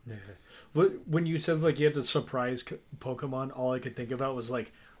Yeah. When you said like you had to surprise Pokemon, all I could think about was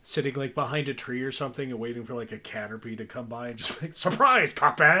like sitting like behind a tree or something and waiting for like a Caterpie to come by and just like surprise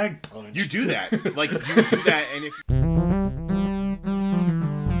cockbag You punch. do that. Like, you do that, and if...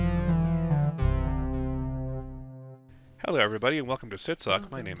 Hello, everybody, and welcome to SitSoC.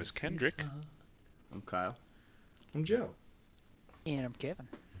 My Welcome name to is Seats. Kendrick. I'm Kyle. I'm Joe. And I'm Kevin.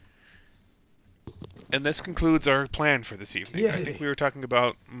 And this concludes our plan for this evening. I think Yay! we were talking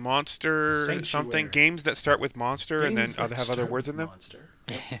about monster something, Sanctuary games that start with monster and then games that have other start words with in them. monster.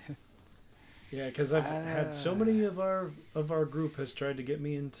 Yep. Yeah, because I've had so many of our group has tried to get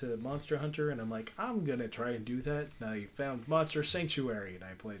me into Monster Hunter, and I'm like, I'm gonna try and do that. And I found Monster Sanctuary, and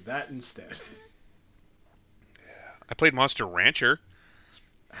I played that instead. I played Monster Rancher.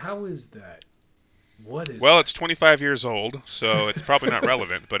 How is that? What is Well, that? it's 25 years old, so it's probably not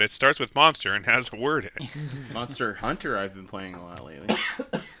relevant, but it starts with monster and has a word in it. Monster Hunter I've been playing a lot lately.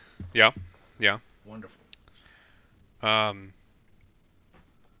 Yeah, yeah. Wonderful. Um,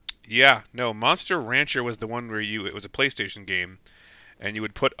 yeah, no, Monster Rancher was the one where it was a PlayStation game, and you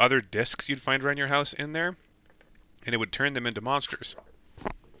would put other discs you'd find around your house in there, and it would turn them into monsters.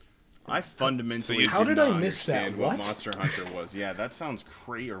 I fundamentally How did did not I miss that? understand what What? Monster Hunter was. Yeah, that sounds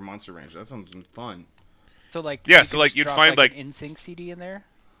crazy. Or Monster Rancher. That sounds fun. So like Yeah, you so could like just you'd drop find like like, an NSYNC CD in there.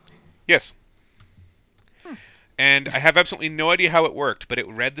 yes. And I have absolutely no idea how it worked, but it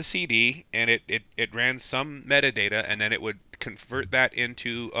read the CD and it ran some metadata and then it would convert that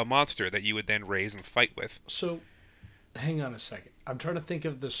into a monster that you would then raise and fight with. So, hang on a second. I'm trying to think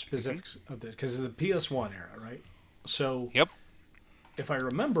of the Hmm. specifics of this because it's the PS1 era, right? So, Yep. if I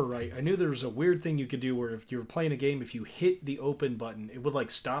remember right, I knew there was a weird thing you could do where if you were playing a game, if you hit the open button, it would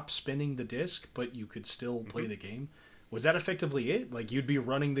like stop spinning the disc, but you could still play Hmm. the game. Was that effectively it? Like you'd be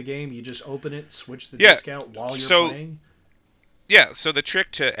running the game, you just open it, switch the Yeah. disc out while you're So playing? so the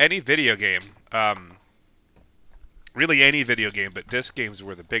trick to any video game, really any video game, but disc games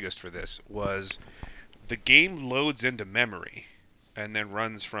were the biggest for this, was the game loads into memory and then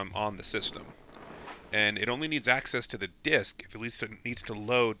runs from on the system. And it only needs access to the disk if at least it needs to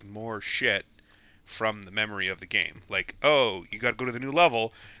load more shit from the memory of the game. Like, oh, you got to go to the new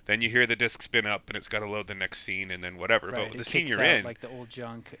level, then you hear the disc spin up and it's got to load the next scene and then whatever. But Right. with the It scene kicks you're out in, like the old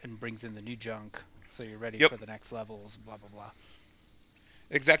junk and brings in the new junk, so you're ready yep, for the next levels. Blah blah blah.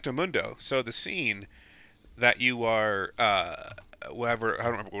 exactamundo. So the scene that you are, whatever, I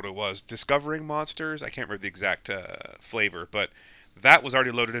don't remember what it was, discovering monsters. I can't remember the exact flavor, but that was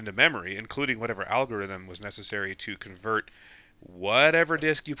already loaded into memory, including whatever algorithm was necessary to convert whatever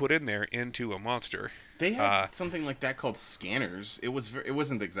disk you put in there into a monster. They had Uh, something like that called scanners. It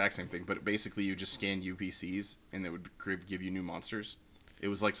wasn't the exact same thing, but basically you just scanned UPCs and it would give you new monsters. It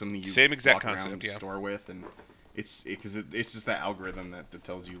was like something you Same exact walk around concept, and yeah. store with, and it's just that algorithm that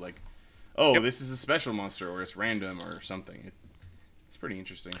tells you like, oh, Yep. this is a special monster or it's random or something. It's pretty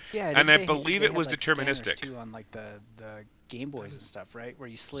interesting. Yeah, And didn't I they? believe They it had was like scanners deterministic. too on like the Game Boys That and is stuff, right? Where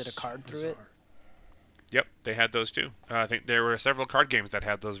you slid a so card through it. bizarre. Yep, they had those too. I think there were several card games that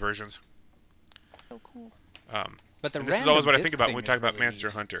had those versions. So cool. Um, But the and this is always random what I think disc about when thing we is talk about really Monster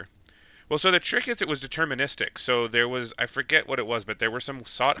neat. Hunter. Well, so the trick is it was deterministic. So there was, I forget what it was, but there were some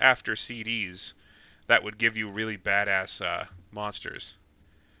sought after CDs that would give you really badass monsters.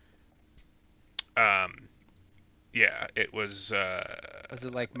 Um, yeah, Was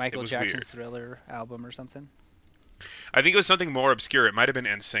it like it Michael was Jackson's weird. Thriller album or something? I think it was something more obscure. It might have been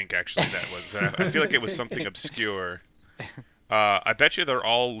NSYNC actually that was, but I feel like it was something obscure. I bet you they're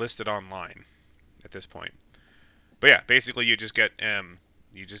all listed online at this point. But yeah, basically you just get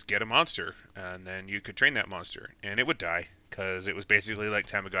a monster and then you could train that monster and it would die because it was basically like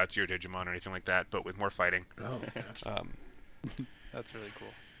Tamagotchi or Digimon or anything like that, but with more fighting. Oh, gotcha. Um, That's really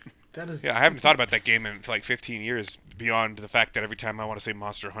cool. That is yeah, I haven't thought about that game in like 15 years beyond the fact that every time I want to say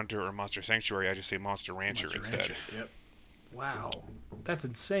Monster Hunter or Monster Sanctuary, I just say Monster Rancher Monster instead. Rancher. Yep. Wow. That's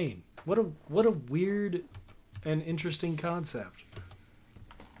insane. What a weird and interesting concept.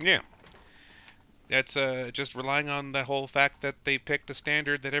 Yeah. That's just relying on the whole fact that they picked a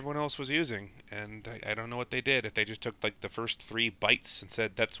standard that everyone else was using, and I don't know what they did. If they just took like the first 3 bytes and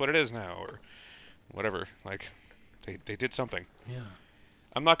said that's what it is now, or whatever. Like they did something. Yeah.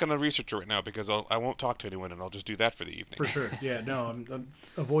 I'm not going to research it right now because I won't talk to anyone, and I'll just do that for the evening. For sure. Yeah, no, I'm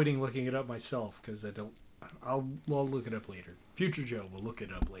avoiding looking it up myself because I don't. I'll look it up later. Future Joe will look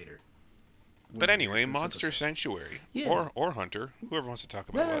it up later. But when he hears anyway, this Monster episode. Sanctuary Yeah. or Hunter, whoever wants to talk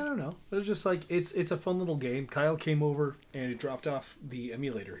about Yeah, I what. don't know. It was just like it's a fun little game. Kyle came over and he dropped off the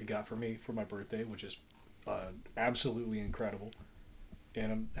emulator he got for me for my birthday, which is absolutely incredible,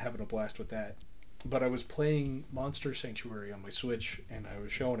 and I'm having a blast with that. but I was playing Monster Sanctuary on my Switch, and I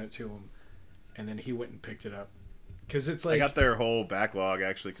was showing it to him, and then he went and picked it up. Because it's like... I got their whole backlog,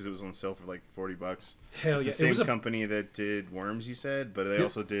 actually, because it was on sale for like $40. Hell it's yeah. the same It was company that did Worms, you said, but they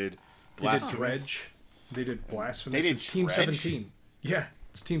also did They did Blasphemous. Dredge. They did Blasphemous. They did It's Team Dredge? 17. Yeah,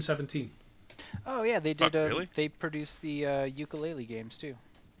 it's Team 17. Oh yeah, they Fuck, did. really? They produced the ukulele games too.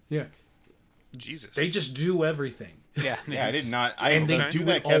 Yeah. Jesus. They just do everything. Yeah. Yeah, I did not. I And they the two do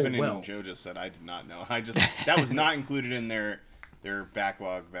that it all Kevin well. and Joe just said. I did not know. That was not included in their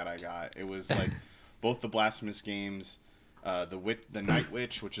backlog that I got. It was like both the Blasphemous games, the Night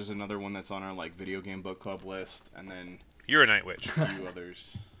Witch, which is another one that's on our like video game book club list, and then You're a night witch. a few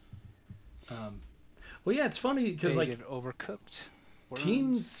others. Well, yeah, it's funny because They like did Overcooked. Team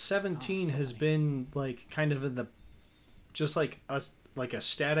Worms. 17 Oh, has so been like kind of in the just like a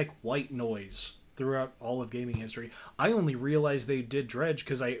static white noise throughout all of gaming history. I only realized they did Dredge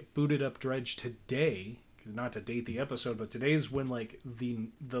because I booted up Dredge today. Not to date the episode, but today's when like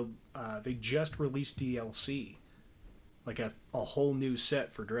they just released DLC, like a whole new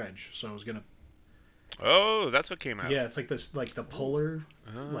set for Dredge. So I was gonna Oh, that's what came out. yeah, it's like this like the polar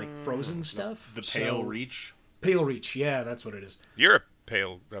like frozen stuff. The Pale So- Reach. Pale Reach, yeah, that's what it is. You're a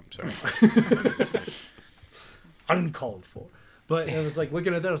pale. I'm sorry. Uncalled for. But I was like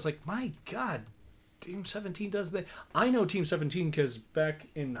looking at that, I was like, my God, Team 17 does that. I know Team 17 because back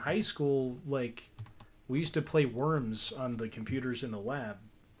in high school, like we used to play Worms on the computers in the lab,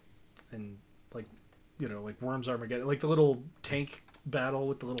 and like like Worms Armageddon, like the little tank battle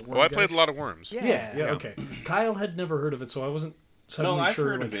with the little worm Oh, I played guys. a lot of Worms. Yeah, Yeah. okay. Kyle had never heard of it, so I wasn't No, suddenly I've sure.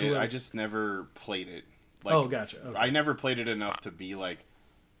 heard like, of who it. had- I just never played it. Like, Oh, gotcha. Okay. I never played it enough to be like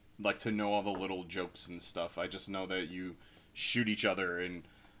to know all the little jokes and stuff. I just know that you shoot each other, and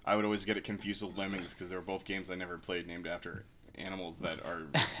I would always get it confused with Lemmings because they were both games I never played named after animals that are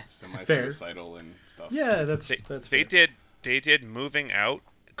semi-suicidal and stuff. Yeah, that's They fair. did Moving Out,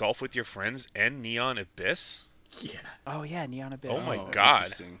 Golf with Your Friends, and Neon Abyss. Yeah. Oh yeah, Neon Abyss. Oh my Oh, God.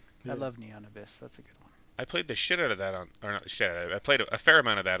 interesting. I love Neon Abyss. That's a good one. I played the shit out of that or not the shit out of it. I played a fair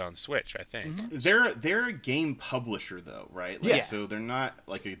amount of that on Switch, I think. They're a game publisher though, right? Like, Yeah. So they're not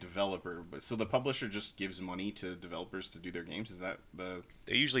like a developer, but so the publisher just gives money to developers to do their games. Is that the?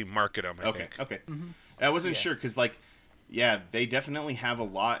 They usually market them, I Okay, think. okay. I wasn't Yeah. sure because like, yeah, they definitely have a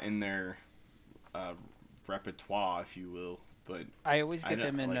lot in their repertoire, if you will. But I always I get know,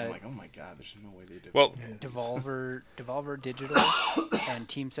 them in like, I'm a like, oh my God, there's no way they did. Well, Devolver Digital and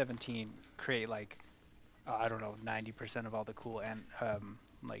Team 17 create like I don't know 90% of all the cool and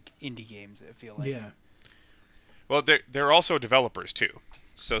like indie games. I feel like. Yeah. Well, they're also developers too.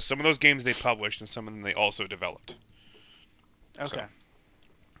 So some of those games they published, and some of them they also developed. Okay.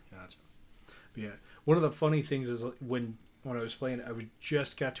 So- Gotcha. But yeah, one of the funny things is when I was playing, I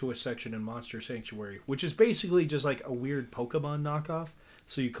just got to a section in Monster Sanctuary, which is basically just like a weird Pokemon knockoff.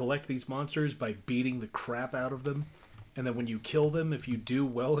 So you collect these monsters by beating the crap out of them, and then when you kill them, if you do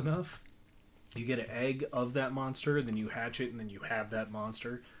well enough, you get an egg of that monster, and then you hatch it, and then you have that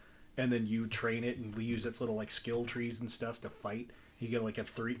monster, and then you train it and use its little like skill trees and stuff to fight. You get like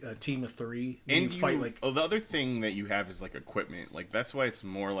a team of 3, and you fight like the other thing that you have is like equipment. Like that's why it's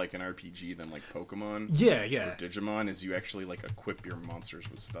more like an RPG than like Pokemon. yeah. Or Digimon is you actually like equip your monsters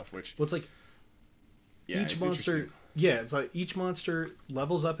with stuff, which Well, it's like yeah, each it's monster interesting. it's like each monster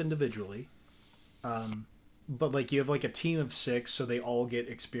levels up individually, but like you have like a team of 6, so they all get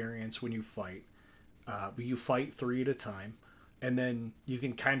experience when you fight. But you fight 3 at a time, and then you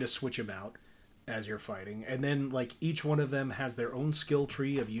can kind of switch them out as you're fighting, and then like each one of them has their own skill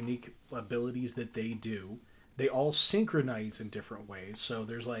tree of unique abilities that they do. They all synchronize in different ways, so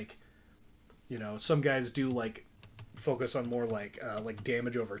there's like some guys do like focus on more like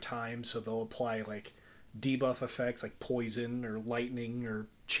damage over time, so they'll apply like debuff effects like poison or lightning or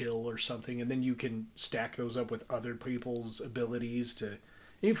chill or something, and then you can stack those up with other people's abilities to, and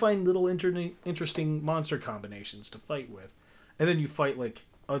you find little interesting monster combinations to fight with, and then you fight like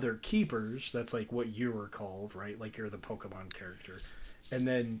other keepers. That's like what you were called, right? Like you're the Pokemon character, and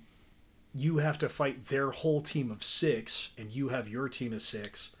then you have to fight their whole team of 6, and you have your team of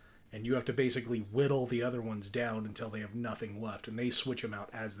 6. And you have to basically whittle the other ones down until they have nothing left, and they switch them out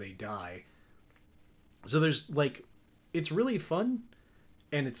as they die. So there's like, it's really fun,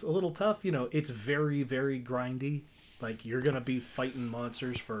 and it's a little tough. It's very, very grindy. Like you're gonna be fighting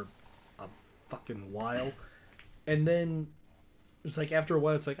monsters for a fucking while, and then it's like after a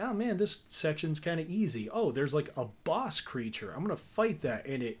while, it's like, oh man, this section's kind of easy. Oh, there's like a boss creature. I'm gonna fight that,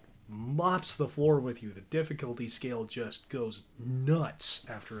 and it mops the floor with you. The difficulty scale just goes nuts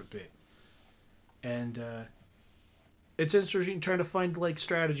after a bit, and it's interesting trying to find like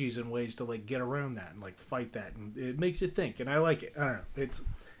strategies and ways to like get around that and like fight that, and it makes you think, and I like it. I don't know.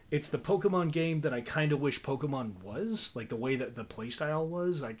 It's the Pokemon game that I kind of wish Pokemon was, like the way that the playstyle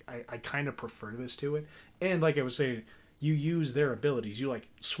was. I kind of prefer this to it. And like I was saying, you use their abilities. You like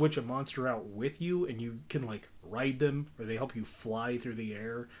switch a monster out with you, and you can like ride them, or they help you fly through the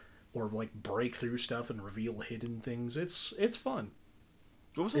air, or like break through stuff and reveal hidden things. It's fun.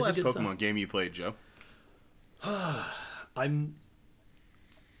 What was the last Pokemon game you played, Joe? The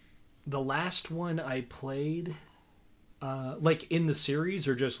last one I played, like in the series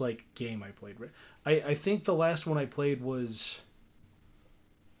or just like game I played. I think the last one I played was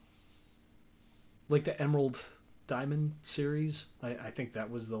like the Emerald Diamond series. I think that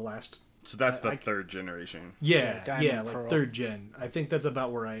was the last. So that's the third generation. Yeah, Diamond, like Pearl. third gen. I think that's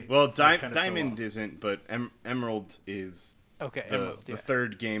about where I. Well, I kind of Diamond isn't, but Emerald is Okay, the Emerald, yeah.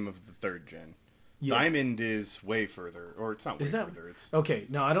 third game of the third gen. Yeah. Diamond is way further, or it's not way Is that further. It's okay?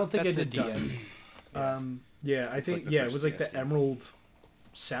 No, I don't think That's I did the DS. Diamond. Yeah, I It's think like the it first was like DS the game. Emerald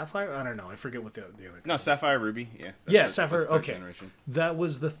Sapphire. I don't know. I forget what the other. no Sapphire Ruby. Yeah. Sapphire. That's third Okay, generation. that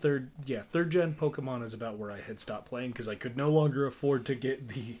was the third. Yeah, third gen Pokemon is about where I had stopped playing because I could no longer afford to get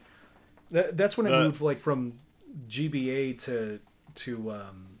the. That's when I moved like from GBA to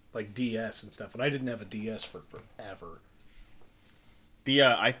like DS and stuff, and I didn't have a DS for forever.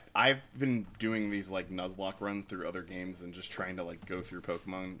 I've been doing these like Nuzlocke runs through other games and just trying to like go through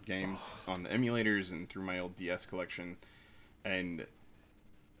Pokemon games on the emulators and through my old DS collection, and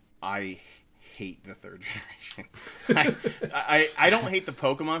I hate the third generation. I don't hate the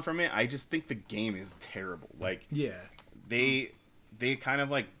Pokemon from it. I just think the game is terrible. Like Yeah. they kind of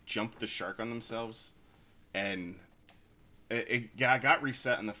like jumped the shark on themselves, and it got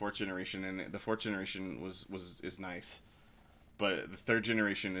reset in the fourth generation, and the fourth generation is nice. But the third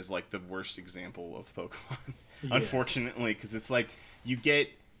generation is like the worst example of Pokemon, unfortunately, because it's like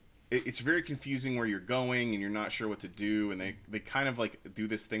it's very confusing where you're going and you're not sure what to do, and they kind of like do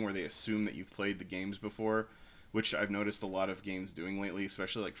this thing where they assume that you've played the games before, which I've noticed a lot of games doing lately,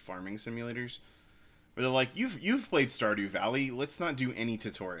 especially like farming simulators, where they're like, you've played Stardew Valley, let's not do any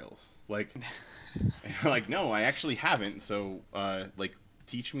tutorials. Like, and you're like, no, I actually haven't, so like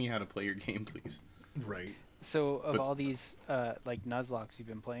teach me how to play your game, please. Right. So, of all these like Nuzlocks you've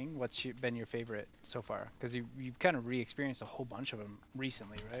been playing, what's been your favorite so far? Because you've kind of re-experienced a whole bunch of them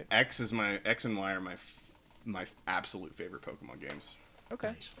recently, right? X and Y are my absolute favorite Pokemon games. Okay.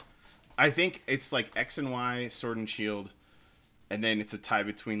 Nice. I think it's like X and Y, Sword and Shield, and then it's a tie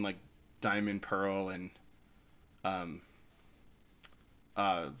between like Diamond, Pearl, and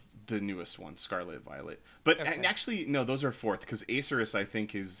the newest one, Scarlet, Violet. But Okay. actually, no, those are fourth, because Acerus I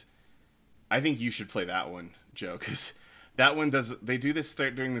think you should play that one, Joe, because that one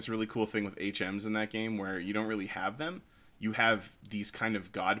start doing this really cool thing with HMs in that game where you don't really have them. You have these kind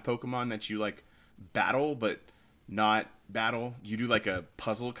of god Pokemon that you like battle, but not battle. You do like a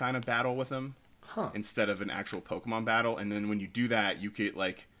puzzle kind of battle with them instead of an actual Pokemon battle. And then when you do that, you get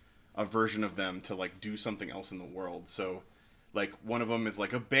like a version of them to like do something else in the world. So like one of them is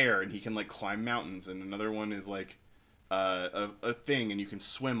like a bear and he can like climb mountains, and another one is like a thing and you can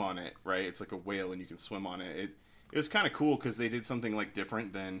swim on it, right? It's like a whale and you can swim on it. It was kind of cool because they did something like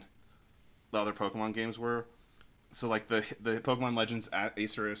different than the other Pokemon games were. So like the Pokemon Legends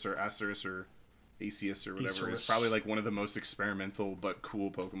Acerus or Acerus or Arceus or whatever is probably like one of the most experimental but cool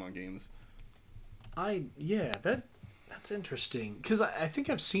Pokemon games. That's interesting because I think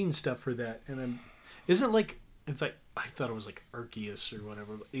I've seen stuff for that, and isn't like it's like I thought it was like Arceus or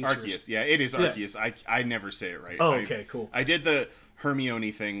whatever. Arceus, yeah, it is Arceus. Yeah. I never say it right. Oh, okay, cool. I did the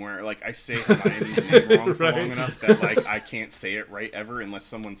Hermione thing where like I say Hermione's name wrong for long enough that like I can't say it right ever unless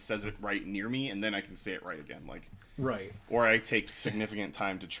someone says it right near me, and then I can say it right again. Like right. Or I take significant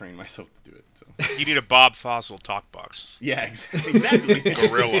time to train myself to do it. So You need a Bob Fossil talk box. yeah, exactly.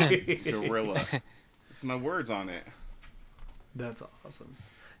 Gorilla. It's my words on it. That's awesome.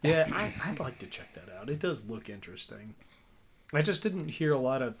 Yeah, I'd like to check that out. It does look interesting. I just didn't hear a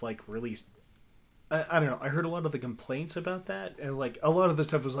lot of like really. I don't know. I heard a lot of the complaints about that, and like a lot of the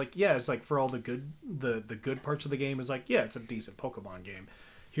stuff was like, yeah, it's like for all the good, the good parts of the game is like, yeah, it's a decent Pokemon game.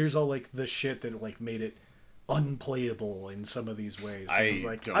 Here's all like the shit that like made it unplayable in some of these ways. I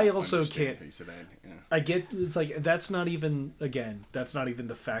also can't. How you said that. Yeah. I get it's like that's not even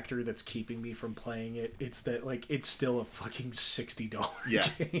the factor that's keeping me from playing it. It's that like it's still a fucking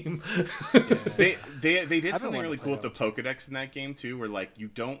 $60 game. They did something really cool with the Pokedex in that game too, where like you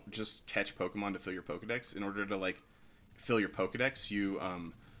don't just catch Pokemon to fill your Pokedex. In order to like fill your Pokedex, you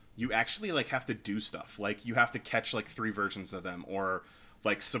actually like have to do stuff. Like you have to catch like 3 versions of them, or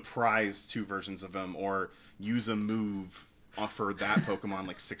like surprise 2 versions of them or use a move for that Pokemon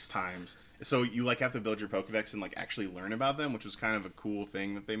like 6 times. So you like have to build your Pokedex and like actually learn about them, which was kind of a cool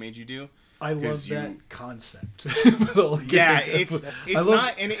thing that they made you do. I love that concept. Yeah, it's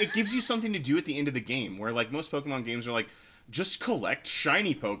not, and it gives you something to do at the end of the game. Where like most Pokemon games are like, just collect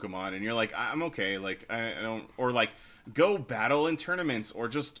shiny Pokemon, and you're like, I'm okay. Like I don't, or like go battle in tournaments, or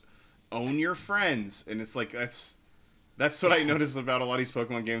just own your friends. And it's like that's what I noticed about a lot of these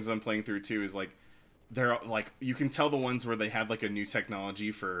Pokemon games I'm playing through too. Is like they're like you can tell the ones where they had like a new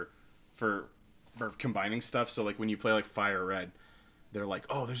technology for combining stuff. So like when you play like Fire Red, they're like,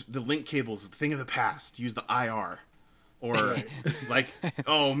 oh, there's the link cable's the thing of the past. Use the IR. Or like,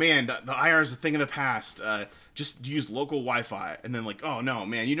 oh man, the IR is a thing of the past. Just use local Wi-Fi. And then like, oh no,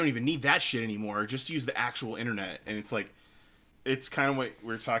 man, you don't even need that shit anymore. Just use the actual internet. And it's like, it's kind of what we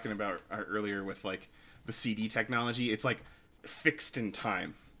were talking about earlier with like the CD technology. It's like fixed in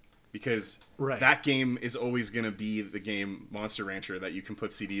time. Because that game is always going to be the game Monster Rancher that you can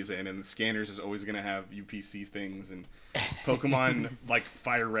put CDs in, and the scanners is always going to have UPC things, and Pokemon like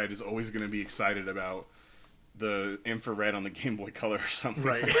Fire Red is always going to be excited about the infrared on the Game Boy Color or something,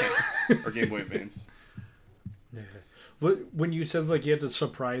 right? Or Game Boy Advance. Yeah. When you said like you had to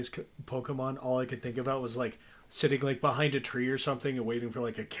surprise Pokemon, all I could think about was like sitting like behind a tree or something and waiting for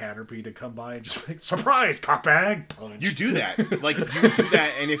like a Caterpie to come by and just like, surprise, cockbag, punch. You do that. Like you do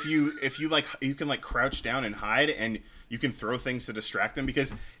that, and if you like, you can like crouch down and hide, and you can throw things to distract them,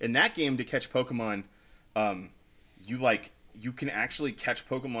 because in that game to catch Pokemon, you can actually catch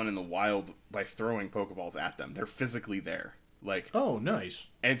Pokemon in the wild by throwing Pokeballs at them. They're physically there. Like, oh, nice.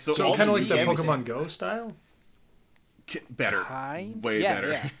 And so kind of like the Pokemon Go style? Better. Way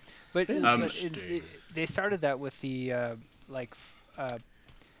better. Yeah. But they started that with the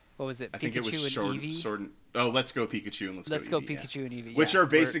what was it? I think it was Eevee? Let's Go Pikachu and Let's Go Eevee, Pikachu and Eevee. Which are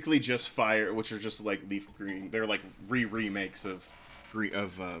basically just fire, which are just like Leaf Green. They're like remakes of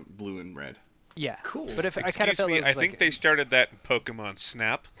Blue and Red. Yeah, cool. But if I kind of felt I think they started that in Pokemon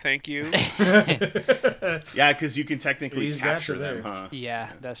Snap. Thank you. Yeah, because you can technically capture them, huh? Yeah,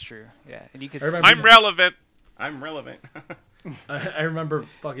 that's true. Yeah, and you could. I'm relevant. I'm relevant. I remember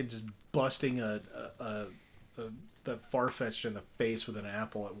fucking just busting the Farfetch'd in the face with an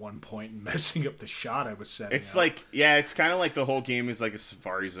apple at one point and messing up the shot I was setting. It's like, yeah, it's kind of like the whole game is like a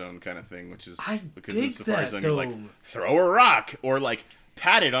Safari Zone kind of thing, which is because in Safari Zone you're like throw a rock or like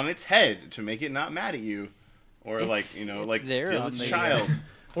pat it on its head to make it not mad at you, or like steal its child,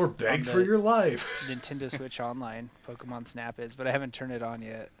 or beg for your life. Nintendo Switch Online Pokemon Snap is, but I haven't turned it on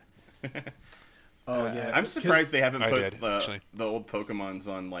yet. Oh yeah, I'm surprised they haven't put the old Pokemons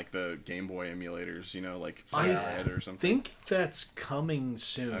on like the Game Boy emulators, like Fire Red or something. I think that's coming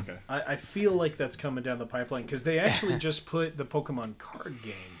soon. Okay. I feel like that's coming down the pipeline because they actually just put the Pokemon card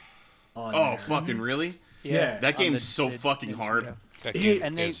game on. Oh, fucking really? Yeah. That game is so fucking hard. That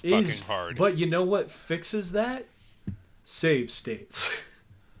game is fucking hard. But you know what fixes that? Save states.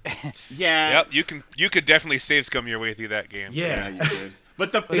 Yeah. Yep, you could definitely save scum your way through that game. Yeah, you could.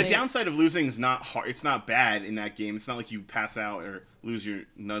 But the downside of losing is not hard. It's not bad in that game. It's not like you pass out or lose your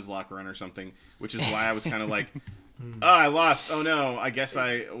Nuzlocke run or something, which is why I was kind of like, oh, I lost. Oh no, I guess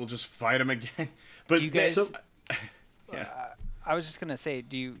I will just fight him again. But do you guys, yeah. I was just gonna say,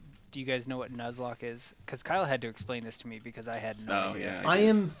 do you guys know what Nuzlocke is? Because Kyle had to explain this to me because I had no idea. Yeah, I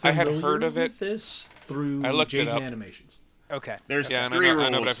am familiar I had heard of with this through Jaden Animations. Okay. There's 3 rules. I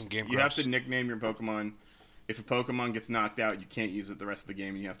know from Game you have to nickname your Pokemon. If a Pokemon gets knocked out, you can't use it the rest of the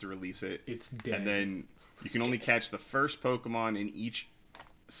game, and you have to release it. It's dead. And then you can only catch the first Pokemon in each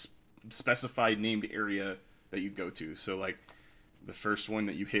specified named area that you go to. So, like, the first one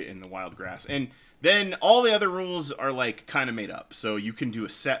that you hit in the wild grass. And then all the other rules are, like, kind of made up. So you can do a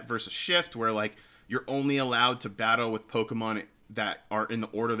set versus shift, where, like, you're only allowed to battle with Pokemon that are in the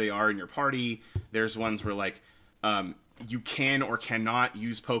order they are in your party. There's ones where, like, you can or cannot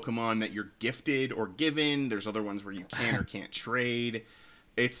use Pokemon that you're gifted or given. There's other ones where you can or can't trade.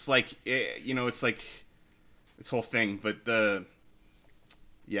 It's like, it's like this whole thing. But the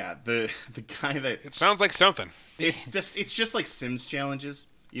guy that... It sounds like something. It's just like Sims challenges.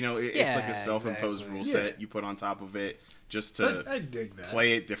 It's like a self-imposed rule set you put on top of it just to I dig that.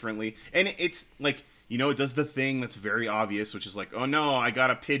 Play it differently. And it's like, it does the thing that's very obvious, which is like, oh no, I got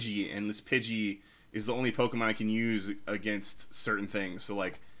a Pidgey, and this Pidgey is the only Pokemon I can use against certain things. So,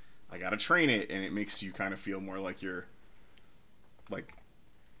 like, I gotta train it, and it makes you kind of feel more like you're, like,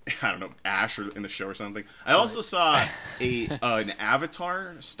 I don't know, Ash or in the show or something. I also saw an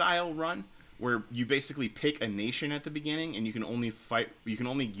Avatar-style run where you basically pick a nation at the beginning, and you can only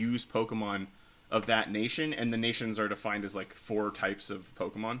use Pokemon of that nation, and the nations are defined as like 4 types of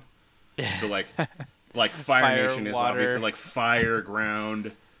Pokemon. So like Fire Fire, Nation is water. obviously like fire,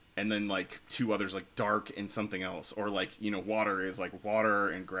 ground, and then like 2 others like dark and something else, or like water is like water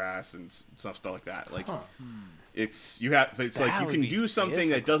and grass and stuff like that. Like it's like you That can would do be something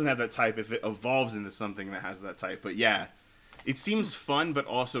that difficult. doesn't have that type if it evolves into something that has that type. But yeah, it seems fun, but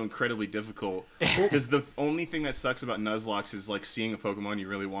also incredibly difficult. Because the only thing that sucks about Nuzlocke is like seeing a Pokemon you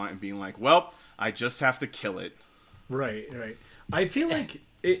really want and being like, well, I just have to kill it. Right. I feel like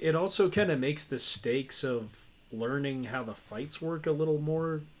it also kind of makes the stakes of learning how the fights work a little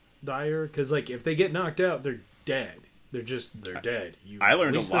more dire. Because like if they get knocked out, they're dead. They're dead. I learned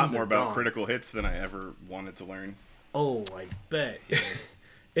a release lot them, more they're about gone. critical hits than I ever wanted to learn. Oh, I bet.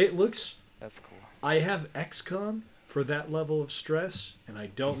 It looks. That's cool. I have XCOM for that level of stress, and I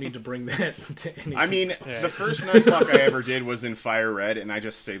don't need to bring that to anything. I mean, the first Nuzlocke I ever did was in Fire Red, and I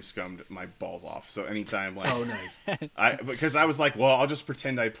just save scummed my balls off. So anytime, like, oh, nice. because I was like, well, I'll just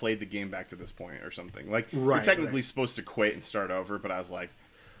pretend I played the game back to this point or something. Like, you're Right, technically right. supposed to quit and start over, but I was like,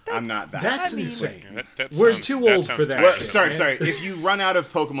 I'm not that. That's I mean, insane. Yeah, that We're sounds- too that old sounds for that terrible. shit. Sorry. man. If you run out of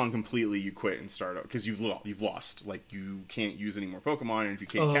Pokemon completely, you quit and start over because you've lost. Like you can't use any more Pokemon, and if you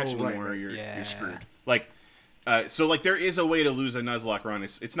can't catch right, anymore, right. you're Yeah. screwed. Like, so like there is a way to lose a Nuzlocke run.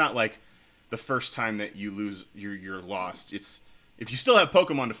 It's not like the first time that you lose you're lost. It's if you still have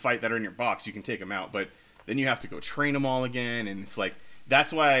Pokemon to fight that are in your box, you can take them out, but then you have to go train them all again, and it's like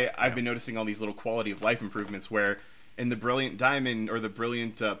that's why I've been noticing all these little quality of life improvements where in the Brilliant Diamond or the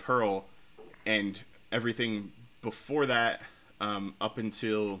Brilliant Pearl and everything before that up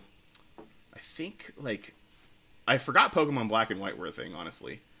until I think like I forgot Pokemon Black and White were a thing,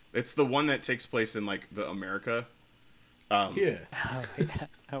 honestly. It's the one that takes place in like the America. Yeah.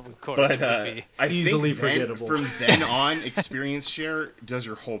 Of course, But it would be. I Easily think forgettable. from then on, experience share does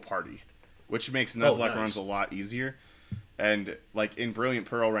your whole party, which makes Nuzlocke nice. runs a lot easier. And like in Brilliant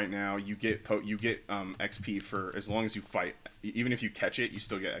Pearl right now, you get XP for as long as you fight. Even if you catch it, you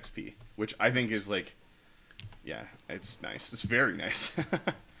still get XP, which I think is like, yeah, it's nice. It's very nice.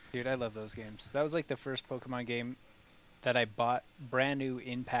 Dude, I love those games. That was like the first Pokemon game that I bought brand new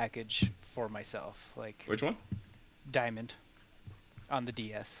in package for myself. Like Which one? Diamond on the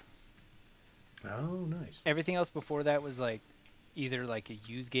DS. Oh, nice. Everything else before that was like either like a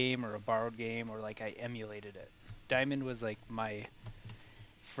used game or a borrowed game or like I emulated it. Diamond was like my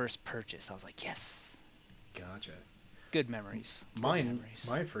first purchase. I was like, yes. Gotcha. Good memories. Good Mine, memories.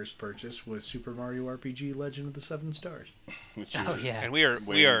 my first purchase was Super Mario RPG Legend of the Seven Stars. Which Oh you- yeah. And we are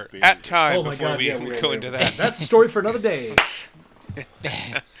Way big. at time Oh my before god, we yeah, go into that. That's a story for another day.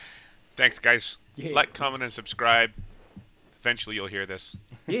 Thanks, guys. Yeah. Like, comment, and subscribe. Eventually, you'll hear this.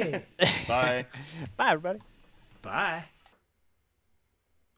 Yeah. Bye. Bye everybody. Bye.